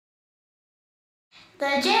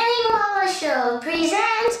The Jenny Wallace Show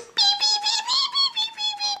presents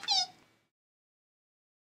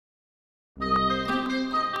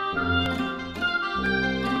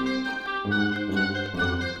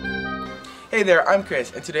Hey there, I'm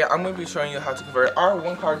Chris, and today I'm going to be showing you how to convert our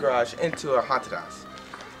one-car garage into a haunted house.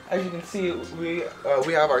 As you can see, we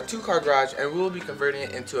have our two-car garage, and we will be converting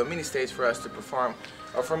it into a mini stage for us to perform,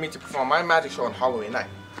 or for me to perform my magic show on Halloween night.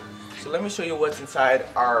 So let me show you what's inside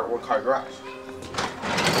our one-car garage.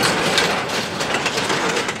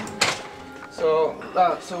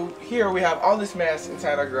 So here we have all this mess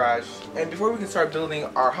inside our garage, and before we can start building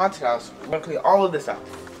our haunted house, we're going to clean all of this out.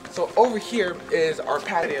 So over here is our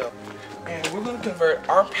patio, and we're going to convert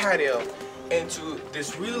our patio into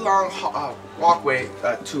this really long walkway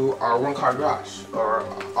to our one-car garage, or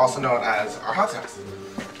also known as our haunted house.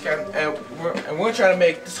 Okay, and we're going to try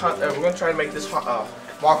to make this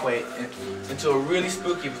walkway into a really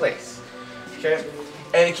spooky place. Okay,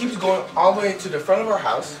 and it keeps going all the way to the front of our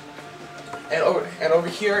house. And over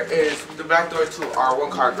here is the back door to our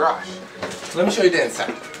one-car garage. So let me show you the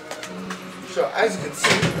inside. So as you can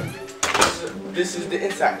see, this is the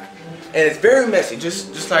inside. And it's very messy,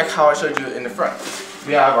 just like how I showed you in the front.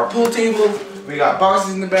 We have our pool table, we got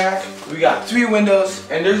boxes in the back, we got 3 windows,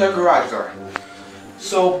 and there's our garage door.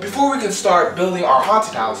 So before we can start building our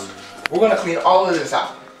haunted house, we're going to clean all of this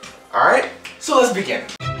out. Alright? So let's begin.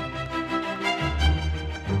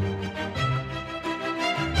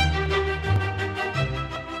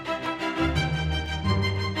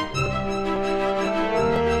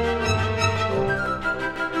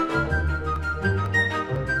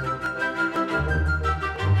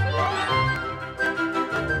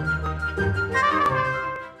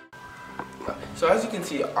 So as you can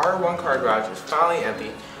see, our one-car garage is finally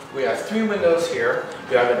empty. We have 3 windows here.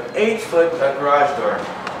 We have an 8-foot garage door.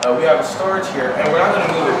 We have a storage here, and we're not going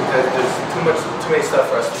to move it because there's too many stuff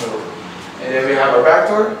for us to move. And then we have our back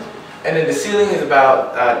door, and then the ceiling is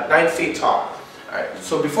about 9 feet tall. Alright,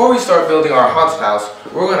 so before we start building our haunted house,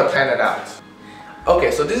 we're going to plan it out. Okay,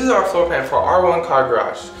 so this is our floor plan for our one-car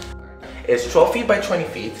garage. It's 12 feet by 20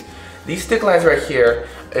 feet. These stick lines right here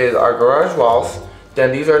is our garage walls.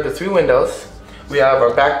 Then these are the 3 windows. We have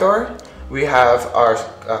our back door, we have our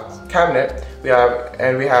cabinet, we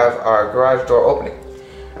have our garage door opening.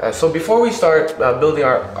 So before we start building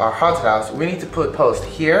our haunted house, we need to put posts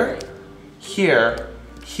here, here,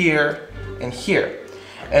 here, and here.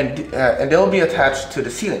 And they'll be attached to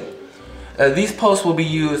the ceiling. These posts will be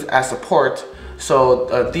used as support,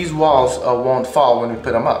 so these walls won't fall when we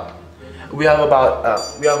put them up. We have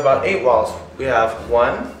about 8 walls. We have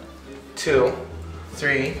 1, 2,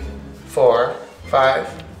 3, 4,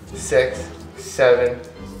 5, 6, 7,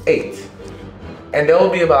 8, and they will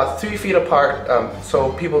be about 3 feet apart,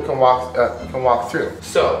 so people can walk through.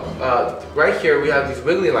 So right here we have these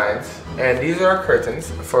wiggly lines, and these are our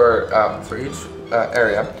curtains for each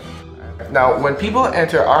area. Now, when people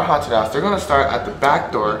enter our haunted house, they're going to start at the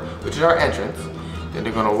back door, which is our entrance. Then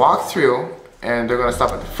they're going to walk through, and they're going to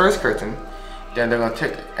stop at the first curtain. Then they're going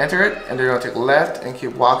to enter it, and they're going to take left and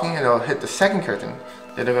keep walking, and they'll hit the second curtain.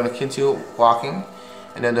 Then they're going to continue walking,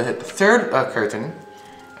 and then they'll hit the third curtain,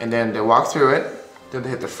 and then they'll walk through it. Then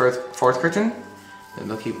they'll hit the fourth curtain, then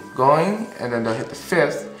they'll keep going, and then they'll hit the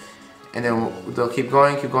 5th, and then they'll keep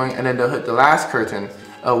going, and then they'll hit the last curtain,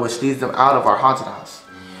 which leads them out of our haunted house.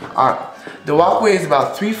 The walkway is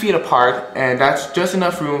about 3 feet apart, and that's just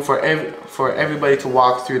enough room for everybody to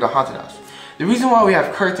walk through the haunted house. The reason why we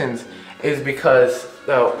have curtains is because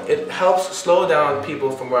it helps slow down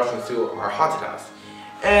people from rushing through our haunted house.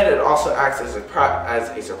 And it also acts as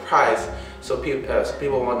a surprise, so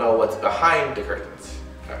people won't know what's behind the curtains.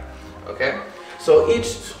 Okay? So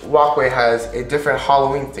each walkway has a different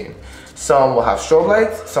Halloween theme. Some will have strobe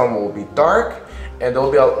lights, some will be dark, and there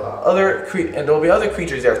will be other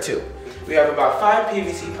creatures there too. We have about 5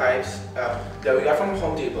 PVC pipes that we got from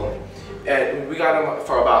Home Depot, and we got them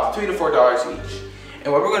for about $3 to $4 each.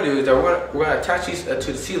 And what we're going to do is that we're going to attach these to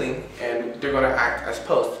the ceiling, and they're going to act as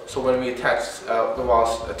posts. So when we attach the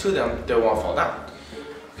walls to them, they won't fall down.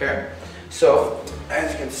 Okay? So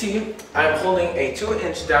as you can see, I'm holding a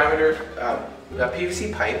 2-inch diameter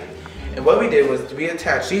PVC pipe. And what we did was we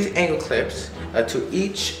attached these angle clips to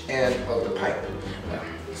each end of the pipe.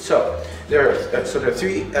 So there are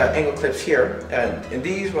 3 angle clips here, and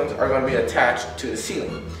these ones are going to be attached to the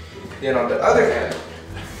ceiling. Then on the other end,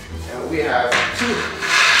 we have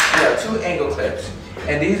 2 angle clips,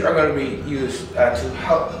 and these are going to be used to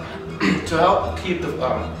help keep the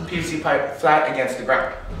PVC pipe flat against the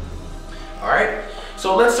ground. All right,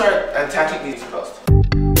 so let's start attaching these posts.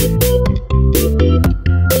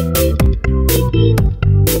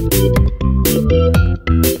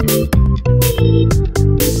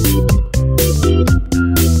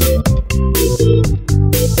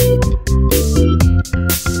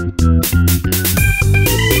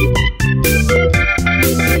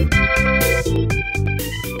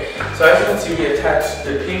 So as you can see, we attached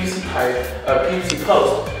the PVC pipe, PVC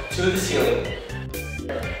post to the ceiling,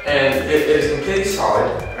 and it is completely solid.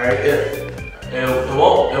 All right, it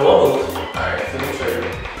won't move. All right, so let me show you.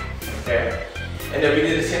 Okay, and then we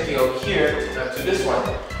did the same thing over here to this one.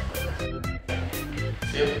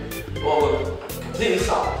 See, it won't move. Completely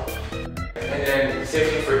solid. And then same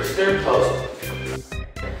thing for this third post.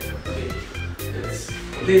 It's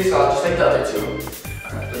completely solid, just like the other two.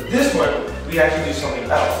 But this one, we actually do something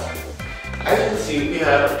else. As you can see, we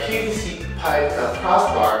have a PVC pipe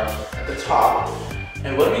crossbar at the top.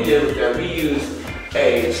 And what we did was that we used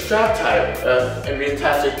a strap type and we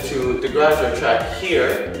attached it to the garage door track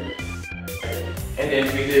here. And then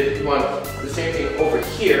we did the same thing over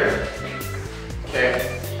here. Okay.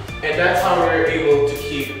 And that's how we were able to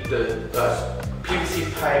keep the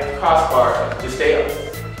PVC pipe crossbar to stay up.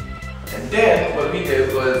 And then what we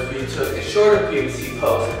did was we took a shorter PVC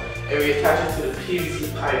post and we attached it to the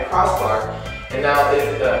PVC pipe crossbar, and now it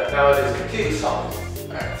is completely solid.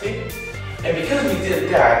 Alright, see? And because we did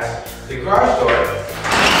that, the garage door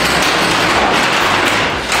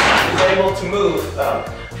is able to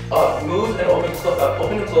move and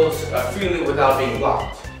open and close freely without being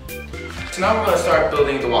locked. So now we're going to start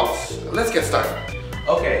building the walls. Let's get started.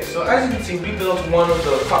 Okay, so as you can see, we built one of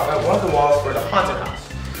the walls for the haunted house.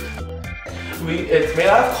 It's made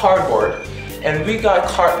out of cardboard, and we got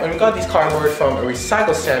these cardboard from a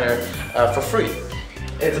recycle center for free.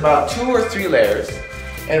 It's about 2 or 3 layers,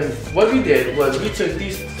 and what we did was we took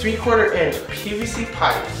these 3/4 inch PVC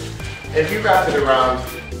pipes and we wrapped it around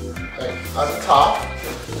on the top,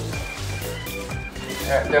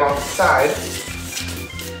 and then on the side,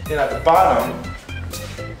 then at the bottom,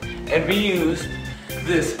 and we used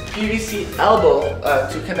this PVC elbow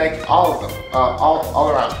to connect all of them, all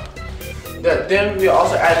around. Then we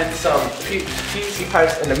also added some PVC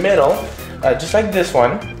pipes in the middle, just like this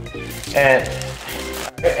one, and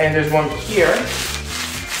there's one here.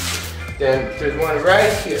 Then there's one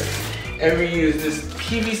right here, and we use this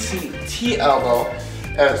PVC T-elbow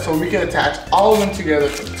so we can attach all of them together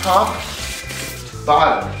from top to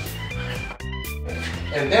bottom.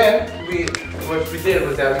 And then what we did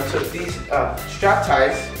was that we took these strap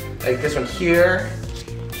ties, like this one here,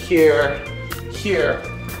 here, here.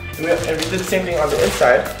 And we did the same thing on the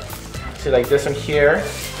inside. So like this one here,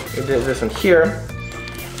 we did this one here,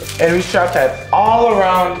 and we strap tied all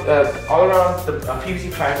around the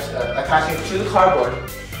PVC pipes, attaching it to the cardboard.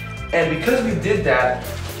 And because we did that,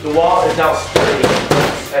 the wall is now sturdy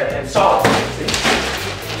and solid.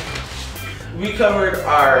 We covered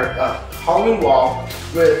our Halloween wall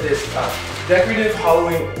with this decorative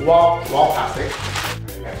Halloween wall plastic.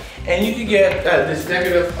 And you can get this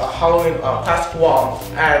decorative Halloween plastic wall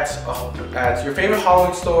at your favorite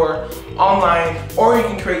Halloween store, online, or you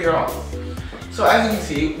can create your own. So as you can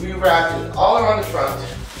see, we wrapped it all around the front,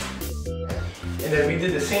 and then we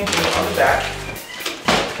did the same thing on the back.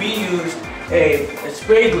 We used a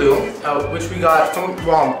spray glue, which we got from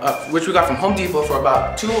Home Depot for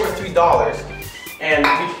about $2 or $3, and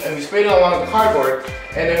we sprayed it along the cardboard,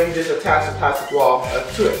 and then we just attached the plastic wall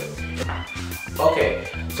to it. Okay,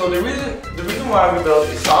 so the reason why we built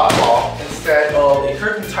a solid wall instead of a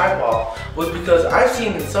curtain type wall was because I've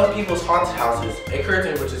seen in some people's haunted houses a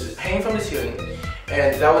curtain which is hanging from the ceiling,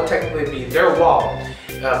 and that would technically be their wall.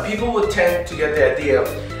 People would tend to get the idea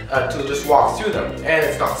to just walk through them, and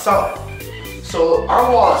it's not solid. So our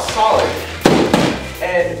wall is solid,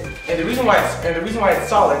 and the reason why it's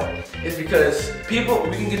solid is because we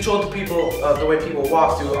can control the way people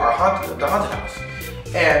walk through the haunted house.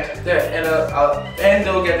 And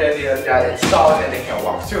they'll get the idea that it's solid and they can't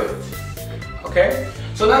walk through it. Okay?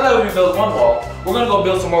 So now that we built one wall, we're gonna go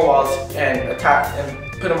build some more walls and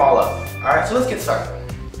put them all up. Alright, so let's get started.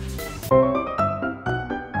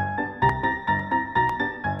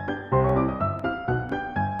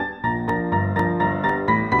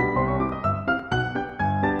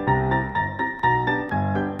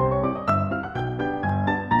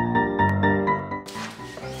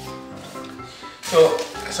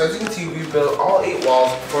 So as you can see, we built all 8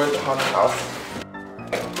 walls for the haunted house,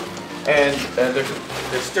 and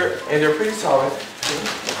they're pretty solid.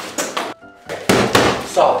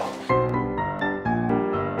 Solid.